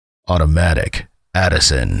Automatic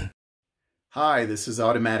Addison. Hi, this is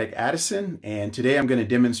Automatic Addison, and today I'm going to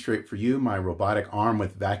demonstrate for you my robotic arm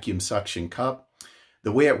with vacuum suction cup.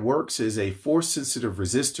 The way it works is a force-sensitive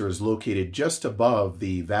resistor is located just above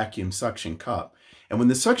the vacuum suction cup. And when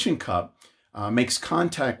the suction cup makes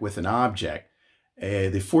contact with an object,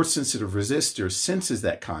 the force-sensitive resistor senses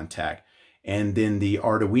that contact, and then the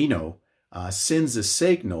Arduino sends a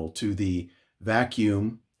signal to the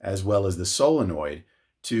vacuum as well as the solenoid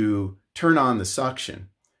to turn on the suction.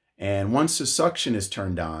 And once the suction is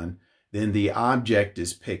turned on, then the object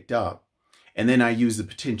is picked up. And then I use the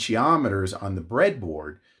potentiometers on the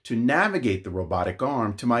breadboard to navigate the robotic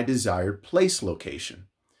arm to my desired place location.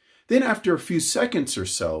 Then after a few seconds or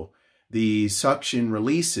so, the suction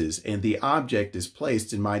releases and the object is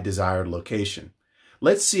placed in my desired location.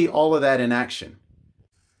 Let's see all of that in action.